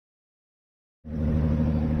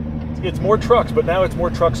it's more trucks, but now it's more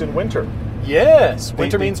trucks in winter. Yes,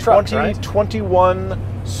 winter means trucks, right?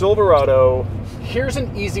 2021 Silverado. Here's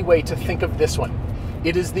an easy way to think of this one.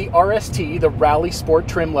 It is the RST, the Rally Sport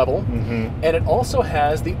trim level, and it also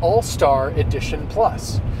has the All-Star Edition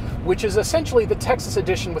Plus, which is essentially the Texas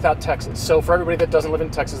edition without Texas. So for everybody that doesn't live in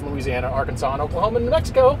Texas, Louisiana, Arkansas, and Oklahoma, and New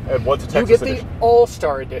Mexico, and what's you get the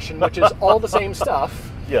All-Star Edition, which is all the same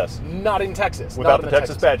stuff. Yes. Not in Texas. Without the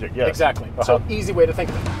Texas badging, yes. Exactly. So easy way to think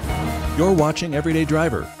of it. You're watching Everyday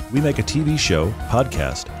Driver. We make a TV show,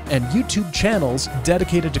 podcast, and YouTube channels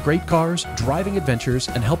dedicated to great cars, driving adventures,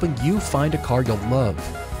 and helping you find a car you'll love.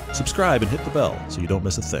 subscribe and hit the bell so you don't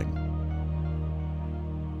miss a thing.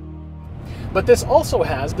 But this also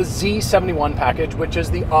has the Z71 package, which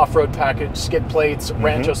is the off-road package, skid plates,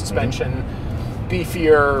 Rancho suspension,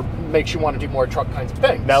 beefier, makes you want to do more truck kinds of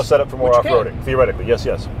things. Now set up for more off-roading, theoretically. Yes,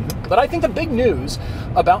 yes. But I think the big news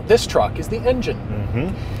about this truck is the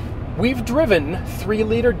engine. We've driven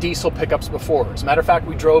 3-liter diesel pickups before. As a matter of fact,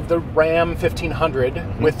 we drove the Ram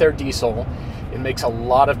 1500 with their diesel. It makes a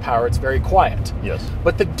lot of power. It's very quiet. Yes.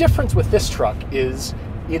 But the difference with this truck is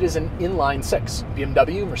it is an inline 6.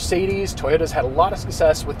 BMW, Mercedes, Toyota's had a lot of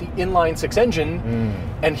success with the inline 6 engine,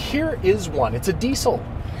 and here is one. It's a diesel.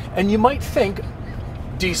 And you might think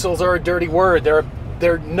diesels are a dirty word.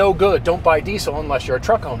 They're no good. Don't buy diesel unless you're a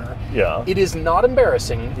truck owner. Yeah. It is not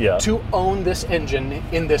embarrassing to own this engine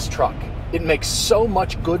in this truck. It makes so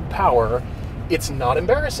much good power. It's not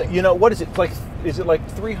embarrassing. You know, what is it like? Is it like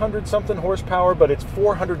 300 something horsepower, but it's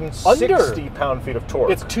 460 pound-feet of torque?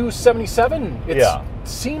 It's 277. It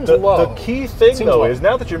seems The low. key thing, though, is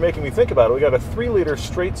now that you're making me think about it, we got a 3-liter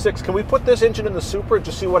straight 6. Can we put this engine in the Supra and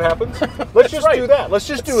just see what happens? Let's just do that. Let's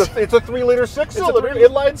just do it. It's a 3-liter 6-cylinder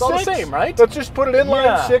inline 6. It's all the same, right? Let's just put an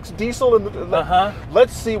inline 6 diesel in the.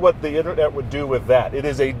 Let's see what the internet would do with that. It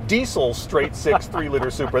is a diesel straight 6 3-liter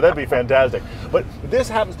Supra. That'd be fantastic. But this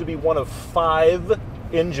happens to be one of 5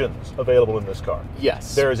 engines available in this car.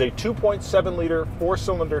 Yes. There is a 2.7-liter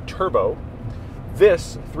 4-cylinder turbo,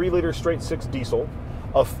 this 3-liter straight 6 diesel,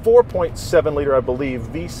 a 4.7-liter, I believe,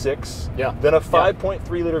 V6, then a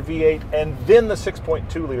 5.3-liter V8, and then the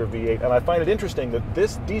 6.2-liter V8. And I find it interesting that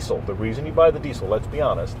this diesel, the reason you buy the diesel, let's be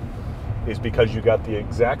honest, is because you got the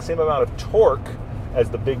exact same amount of torque as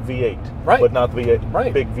the big V8, but not the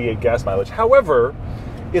big V8 gas mileage. However,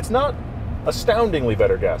 it's not astoundingly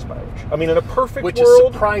better gas mileage. I mean, in a perfect world,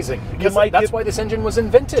 is surprising, because that's why this engine was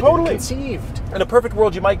invented and conceived. In a perfect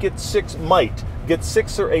world, you might get 6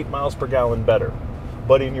 or 8 miles per gallon better.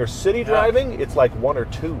 But in your city driving, it's like 1 or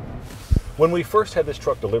 2. When we first had this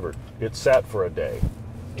truck delivered, it sat for a day.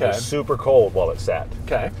 It was super cold while it sat.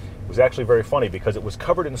 It was actually very funny because it was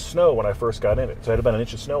covered in snow when I first got in it. So it had about 1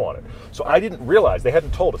 inch of snow on it. So I didn't realize, they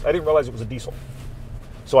hadn't told us, I didn't realize it was a diesel.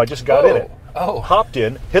 So I just got in it, hopped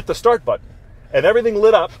in, hit the start button, and everything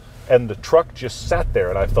lit up, and the truck just sat there,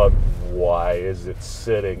 and I thought, why is it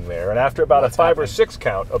sitting there? And after about a 5 or 6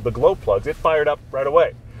 count of the glow plugs, it fired up right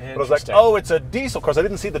away. But I was like, oh, it's a diesel. Of course, I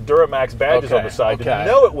didn't see the Duramax badges on the side. Didn't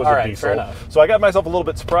know it was a diesel. Fair enough. So I got myself a little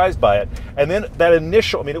bit surprised by it. And then that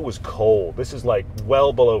initial, I mean, it was cold. This is like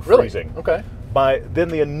well below freezing. Then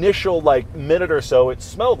the initial minute or so, it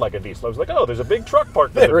smelled like a diesel. I was like, oh, there's a big truck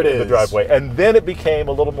parked in the driveway. And then it became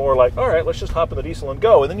a little more like, all right, let's just hop in the diesel and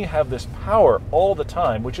go. And then you have this power all the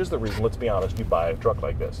time, which is the reason, let's be honest, you buy a truck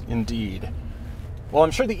like this. Indeed. Well,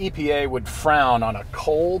 I'm sure the EPA would frown on a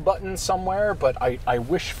coal button somewhere, but I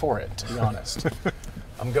wish for it, to be honest.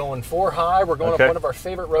 I'm going 4 high. We're going up one of our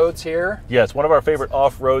favorite roads here. Yes, one of our favorite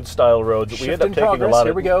off-road style roads. We end up taking a lot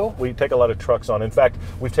of. We take a lot of trucks on. In fact,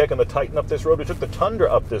 we've taken the Titan up this road. We took the Tundra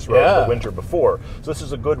up this road in the winter before. So this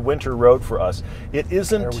is a good winter road for us. It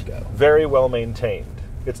isn't very well maintained.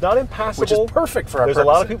 It's not impassable. Which is perfect for our purposes. There's a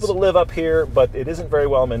lot of people that live up here, but it isn't very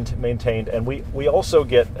well maintained. And we also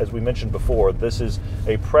get, as we mentioned before, this is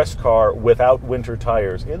a press car without winter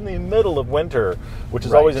tires in the middle of winter, which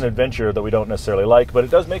is always an adventure that we don't necessarily like, but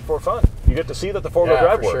it does make for fun. You get to see that the four-wheel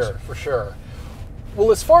drive works. For sure.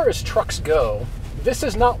 Well, as far as trucks go, this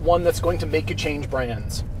is not one that's going to make you change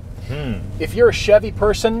brands. If you're a Chevy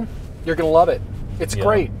person, you're going to love it. It's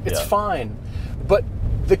great. It's fine. But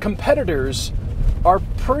the competitors are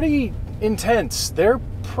pretty intense. They're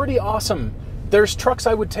pretty awesome. There's trucks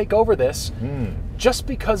I would take over this just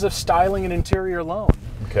because of styling and interior alone.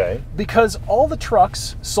 Because all the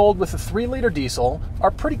trucks sold with a 3-liter diesel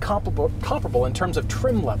are pretty comparable in terms of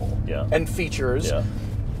trim level and features.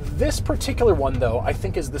 This particular one, though, I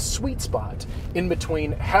think is the sweet spot in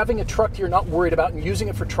between having a truck you're not worried about and using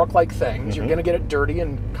it for truck-like things. You're going to get it dirty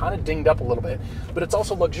and kind of dinged up a little bit, but it's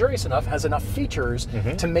also luxurious enough, has enough features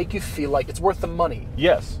to make you feel like it's worth the money.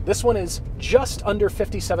 Yes. This one is just under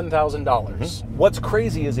 $57,000. What's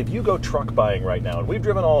crazy is if you go truck buying right now, and we've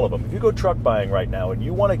driven all of them, if you go truck buying right now and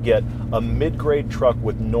you want to get a mid-grade truck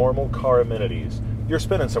with normal car amenities, you're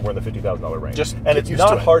spending somewhere in the $50,000 range. And it's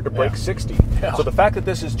not hard to break 60. Yeah. So the fact that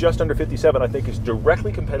this is just under 57, I think, is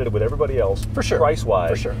directly competitive with everybody else, for sure, price-wise.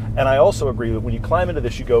 For sure. And I also agree that when you climb into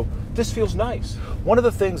this, you go, this feels nice. One of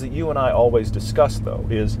the things that you and I always discuss, though,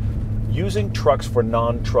 is using trucks for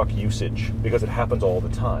non-truck usage, because it happens all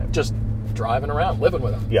the time. Just driving around, living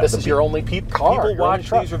with them. Yeah, this is your only car. People watch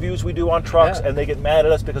these reviews we do on trucks, and they get mad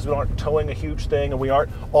at us because we aren't towing a huge thing and we aren't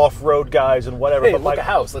off-road guys and whatever. Hey, but look, a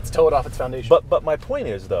house. Let's tow it off its foundation. But my point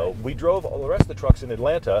is, though, we drove all the rest of the trucks in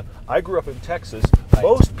Atlanta. I grew up in Texas.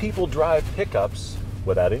 Most people drive pickups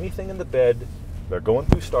without anything in the bed. They're going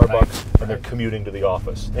through Starbucks and they're commuting to the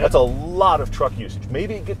office. Yeah. That's a lot of truck usage.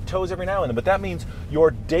 Maybe it gets tows every now and then, but that means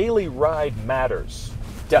your daily ride matters.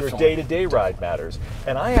 Definitely. Your day-to-day ride matters.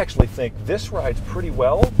 And I actually think this rides pretty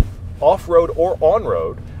well, off-road or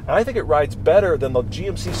on-road. And I think it rides better than the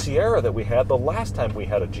GMC Sierra that we had the last time we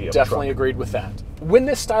had a GM Definitely truck. agreed with that. When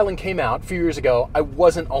this styling came out a few years ago, I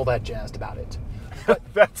wasn't all that jazzed about it.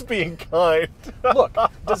 That's being kind. Look,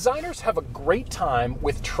 designers have a great time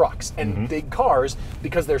with trucks and big cars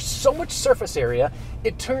because there's so much surface area,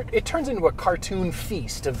 it turns into a cartoon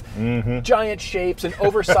feast of giant shapes and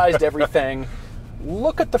oversized everything.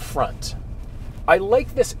 Look at the front. I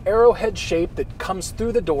like this arrowhead shape that comes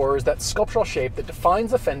through the doors, that sculptural shape that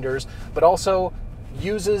defines the fenders, but also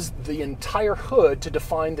uses the entire hood to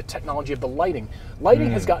define the technology of the lighting.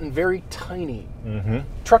 Lighting has gotten very tiny.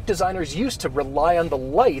 Truck designers used to rely on the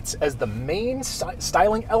lights as the main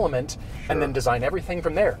styling element and then design everything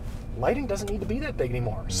from there. Lighting doesn't need to be that big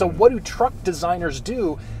anymore. So what do truck designers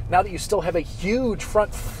do now that you still have a huge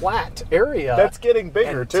front flat area? That's getting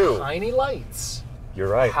bigger and too. Tiny lights. You're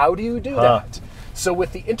right. How do you do that? So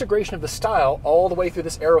with the integration of the style all the way through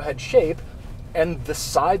this arrowhead shape, and the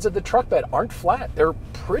sides of the truck bed aren't flat. They're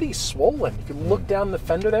pretty swollen. If you look down the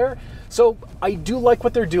fender there. So I do like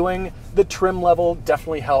what they're doing. The trim level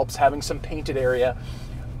definitely helps, having some painted area.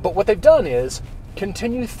 But what they've done is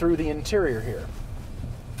continue through the interior here.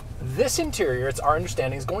 This interior, it's our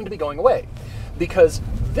understanding, is going to be going away because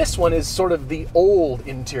this one is sort of the old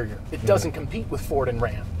interior. It doesn't compete with Ford and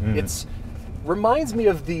Ram. It's reminds me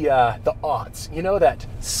of the aughts, you know, that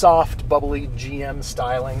soft, bubbly GM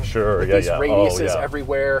styling. Sure, with these radiuses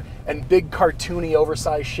everywhere and big, cartoony,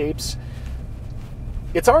 oversized shapes.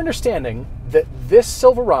 It's our understanding that this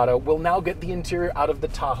Silverado will now get the interior out of the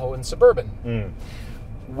Tahoe and Suburban,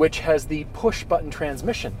 which has the push-button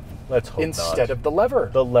transmission. Let's hope instead not. of the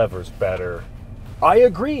lever. The lever's better. I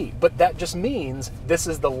agree, but that just means this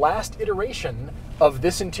is the last iteration of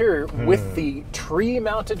this interior with the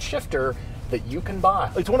tree-mounted shifter that you can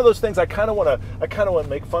buy. It's one of those things I kind of want to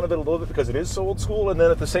make fun of it a little bit because it is so old school, and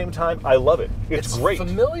then at the same time I love it. It's great,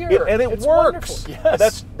 familiar, and it it's works. Wonderful.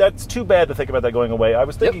 Yes, that's too bad to think about that going away. I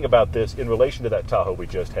was thinking about this in relation to that Tahoe we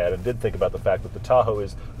just had, and did think about the fact that the Tahoe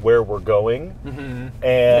is where we're going,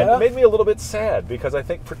 and it made me a little bit sad because I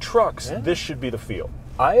think for trucks this should be the feel.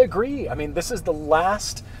 I agree. I mean, this is the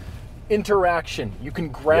last interaction. You can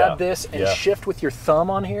grab this and shift with your thumb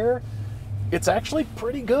on here. It's actually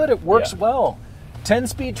pretty good. It works well.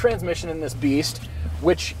 10-speed transmission in this beast,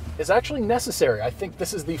 which is actually necessary. I think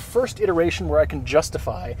this is the first iteration where I can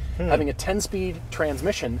justify having a 10-speed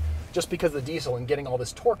transmission just because of the diesel and getting all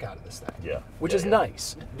this torque out of this thing, which is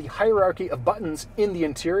nice. The hierarchy of buttons in the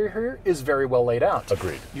interior here is very well laid out.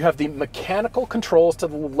 Agreed. You have the mechanical controls to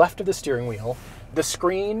the left of the steering wheel, the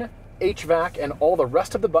screen, HVAC, and all the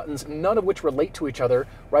rest of the buttons, none of which relate to each other,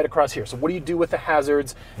 right across here. So what do you do with the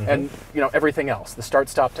hazards and everything else? The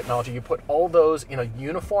start-stop technology, you put all those in a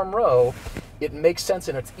uniform row, it makes sense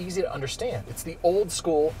and it's easy to understand. It's the old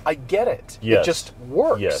school, I get it. It just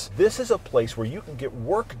works. Yes. This is a place where you can get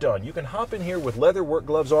work done. You can hop in here with leather work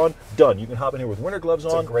gloves on, done. You can hop in here with winter gloves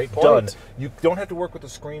on, a great point. done. You don't have to work with the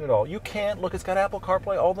screen at all. You can. Look, it's got Apple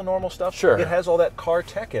CarPlay, all the normal stuff. Sure. It has all that car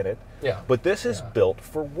tech in it. Yeah. But this is built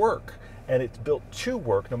for work. And it's built to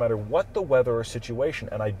work no matter what the weather or situation.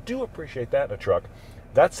 And I do appreciate that in a truck.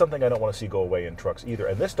 That's something I don't want to see go away in trucks either.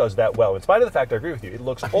 And this does that well. In spite of the fact I agree with you, it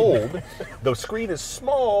looks old. The screen is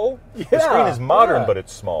small. The screen is modern, but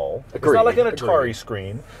it's small. It's not like an Atari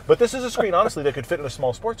screen. But this is a screen, honestly, that could fit in a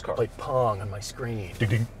small sports car. Like Pong on my screen.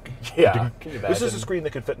 Yeah. This is a screen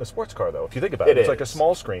that could fit in a sports car, though. If you think about it, it's like a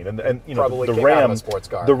small screen, and you know, probably the Ram, a sports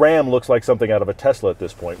car. The Ram looks like something out of a Tesla at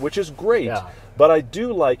this point, which is great. Yeah. But I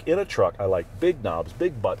do like in a truck. I like big knobs,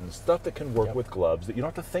 big buttons, stuff that can work with gloves that you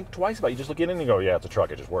don't have to think twice about. You just look in and you go, yeah, it's a truck.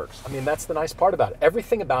 It just works. I mean, that's the nice part about it.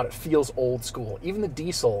 Everything about it feels old school. Even the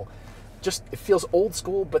diesel, just it feels old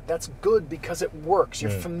school, but that's good because it works. You're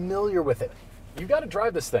familiar with it. You got to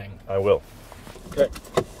drive this thing. I will. Okay.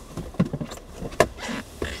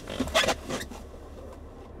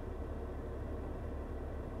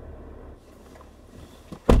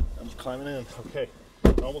 I'm just climbing in. Okay.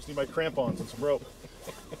 I almost need my crampons and some rope.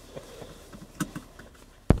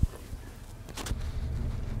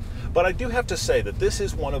 But I do have to say that this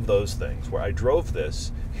is one of those things where I drove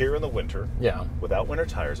this here in the winter without winter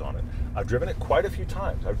tires on it. I've driven it quite a few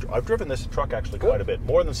times. I've driven this truck actually quite a bit,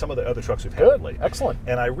 more than some of the other trucks we've had lately. Excellent.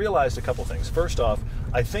 And I realized a couple things. First off,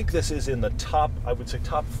 I think this is in the top, I would say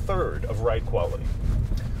top third of ride quality.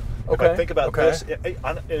 Okay. If I think about this, it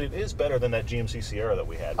is better than that GMC Sierra that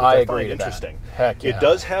we had, which I I agree find to interesting. That. Heck yeah. It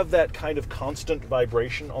does have that kind of constant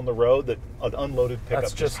vibration on the road that an unloaded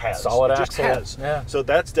pickup just has. Solid axle. Just has. Yeah. So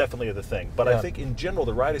that's definitely the thing. But I think in general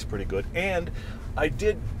the ride is pretty good. And I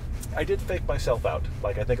did fake myself out,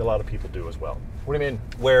 like I think a lot of people do as well. What do you mean?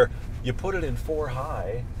 Where you put it in 4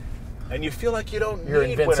 high, and you feel like you don't need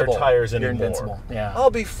winter invincible. tires anymore. You're invincible. Yeah. I'll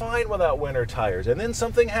be fine without winter tires. And then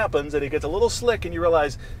something happens and it gets a little slick and you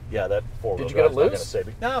realize, yeah, that 4-wheel Did you get it drive's not going to loose? save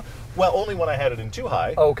me. No, well, only when I had it in 2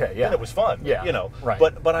 high. Okay, yeah. Then it was fun. Yeah, you know. right.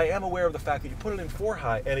 But I am aware of the fact that you put it in 4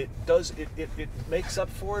 high and it makes up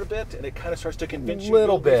for it a bit and it kind of starts to convince you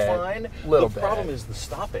you'll be fine. The problem is the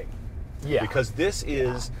stopping. Yeah. Because this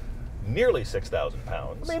is nearly 6,000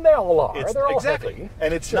 pounds. I mean, they all are. They're all exactly. heavy.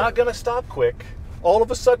 And it's not going to stop quick all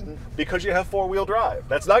of a sudden because you have 4-wheel drive.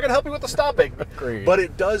 That's not going to help you with the stopping. Agreed. But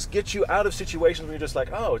it does get you out of situations where you're just like,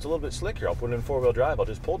 oh, it's a little bit slick here. I'll put it in 4-wheel drive. I'll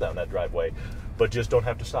just pull down that driveway. But just don't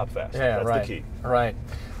have to stop fast. Yeah, That's the key. Right.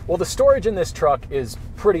 Well, the storage in this truck is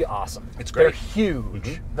pretty awesome. It's great. They're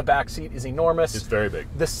huge. The back seat is enormous. It's very big.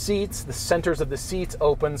 The seats, the centers of the seats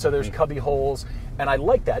open, so there's cubby holes, and I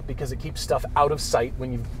like that because it keeps stuff out of sight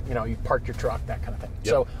when you park your truck, that kind of thing.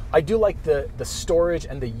 Yep. So I do like the storage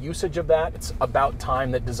and the usage of that. It's about time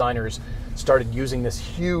that designers started using this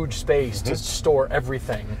huge space to store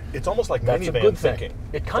everything. It's almost like That's a minivan good thing. thinking.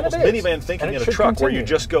 It kind of is. Minivan thinking And in it a should truck where you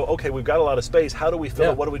continue. just go, okay, we've got a lot of space. How do we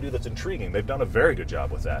fill it? What do we do that's intriguing? They've done a very good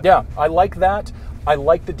job with that. Yeah, I like that. I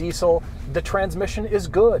like the diesel. The transmission is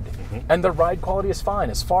good, and the ride quality is fine.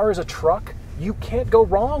 As far as a truck, you can't go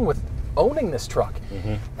wrong with owning this truck.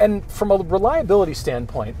 And from a reliability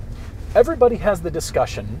standpoint, everybody has the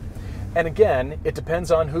discussion, and again, it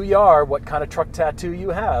depends on who you are, what kind of truck tattoo you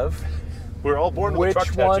have. We're all born with a truck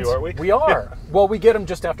tattoo, aren't we? We are. Well, we get them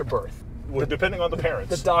just after birth. Well, depending on the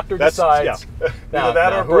parents. The doctor decides. Yeah. Either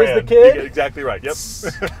that or who is the brand. kid? You get exactly right.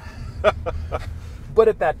 Yep. But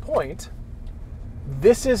at that point,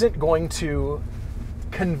 this isn't going to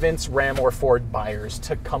convince Ram or Ford buyers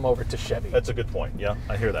to come over to Chevy. That's a good point. Yeah,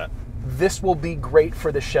 I hear that. This will be great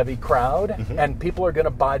for the Chevy crowd, and people are going to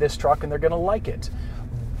buy this truck and they're going to like it.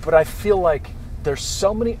 But I feel like there's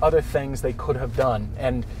so many other things they could have done,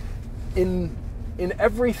 and in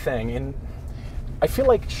everything, I feel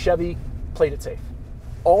like Chevy played it safe.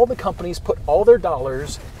 All the companies put all their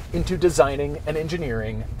dollars into designing and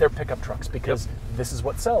engineering their pickup trucks because this is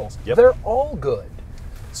what sells. They're all good.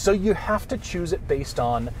 So you have to choose it based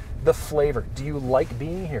on the flavor. Do you like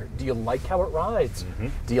being here? Do you like how it rides?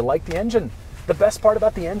 Do you like the engine? The best part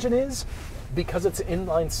about the engine is because it's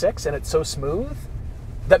inline 6 and it's so smooth,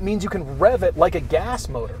 that means you can rev it like a gas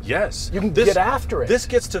motor. Yes. You can get after it. This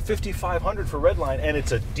gets to 5,500 for Redline, and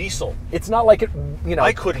it's a diesel. It's not like it,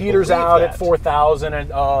 I couldn't peters believe out that. at 4,000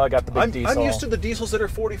 and, I got the big diesel. I'm used to the diesels that are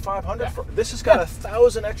 4,500. This has got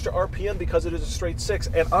 1,000 extra RPM because it is a straight 6.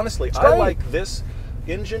 And honestly, I like this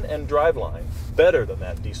engine and driveline better than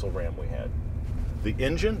that diesel Ram we had. The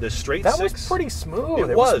engine, this straight 6. That was pretty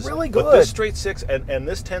smooth. It was really good. But this straight 6 and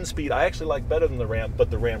this 10-speed, I actually like better than the Ram,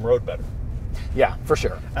 but the Ram rode better. Yeah, for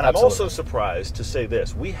sure. And I'm also surprised to say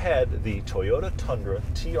this. We had the Toyota Tundra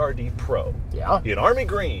TRD Pro in Army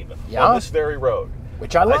Green on this very road.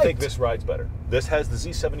 Which I liked. I think this rides better. This has the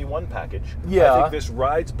Z71 package. Yeah. I think this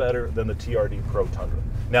rides better than the TRD Pro Tundra.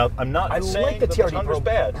 Now, I'm not saying like the that TRD the Tundra's Pro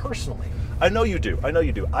bad. Personally. I know you do.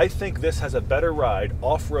 I think this has a better ride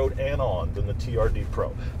off-road and on than the TRD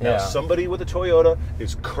Pro. Now, somebody with a Toyota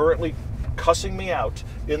is currently cussing me out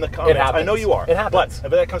in the comments. happens. I know you are. It happens. But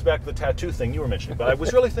that comes back to the tattoo thing you were mentioning. But I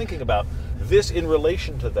was really thinking about this in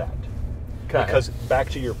relation to that. Okay. Because back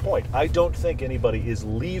to your point, I don't think anybody is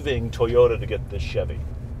leaving Toyota to get this Chevy.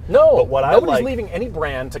 No, But what nobody's leaving any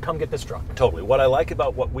brand to come get this truck. Totally. What I like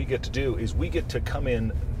about what we get to do is we get to come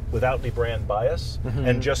in without any brand bias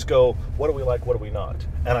and just go, what do we like, what do we not?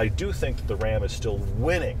 And I do think that the Ram is still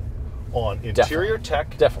winning on interior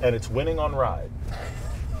tech, and it's winning on ride.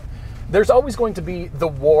 There's always going to be the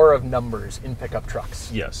war of numbers in pickup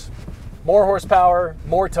trucks. Yes. More horsepower,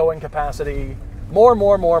 more towing capacity, more.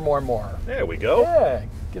 There we go. Yeah,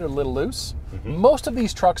 get it a little loose. Most of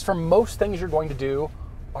these trucks, for most things you're going to do,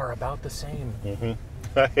 are about the same.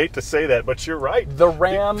 I hate to say that, but you're right. The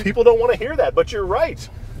Ram... People don't want to hear that, but you're right.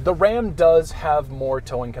 The Ram does have more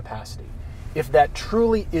towing capacity. If that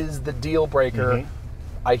truly is the deal breaker,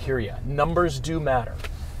 I hear you. Numbers do matter.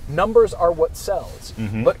 Numbers are what sells.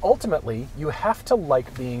 But ultimately, you have to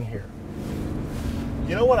like being here.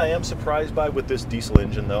 You know what I am surprised by with this diesel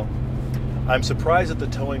engine, though? I'm surprised that the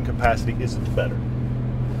towing capacity isn't better.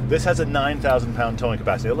 This has a 9,000 pound towing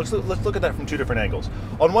capacity. Let's look at that from two different angles.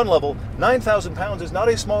 On one level, 9,000 pounds is not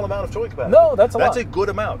a small amount of towing capacity. No, that's a lot. That's a good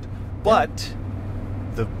amount. But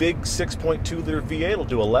the big 6.2 liter V8 will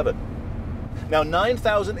do 11. Now,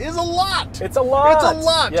 9,000 is a lot. It's a lot. It's a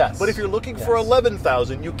lot. Yes. But if you're looking for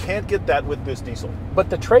 11,000, you can't get that with this diesel. But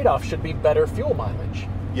the trade-off should be better fuel mileage.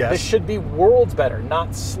 Yes. This should be worlds better,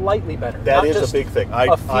 not slightly better. That is a big thing.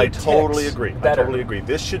 I totally agree. Better. I totally agree.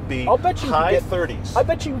 This should be high 30s. I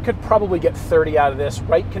bet you could probably get 30 out of this,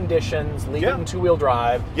 right conditions, leave it in two-wheel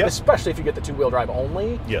drive, especially if you get the two-wheel drive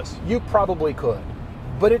only. Yes. You probably could.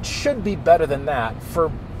 But it should be better than that for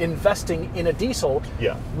investing in a diesel,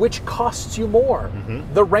 which costs you more.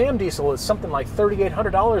 The Ram diesel is something like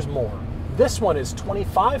 $3,800 more. This one is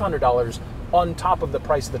 $2,500 on top of the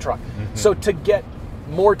price of the truck. So to get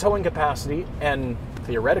more towing capacity and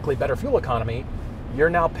theoretically better fuel economy, you're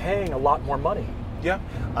now paying a lot more money. Yeah,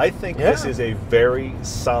 I think this is a very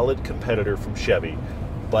solid competitor from Chevy,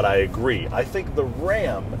 but I agree. I think the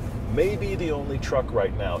Ram may be the only truck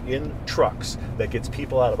right now in trucks that gets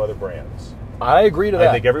people out of other brands. I agree to that.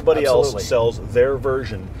 I think everybody else sells their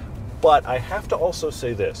version, but I have to also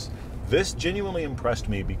say this. This genuinely impressed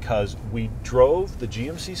me because we drove the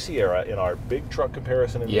GMC Sierra in our big truck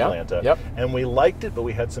comparison in Atlanta, and we liked it, but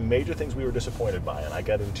we had some major things we were disappointed by, and I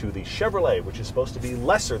got into the Chevrolet, which is supposed to be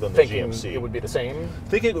lesser than the GMC. It would be the same?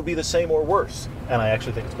 Thinking it would be the same or worse, and I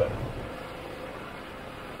actually think it's better.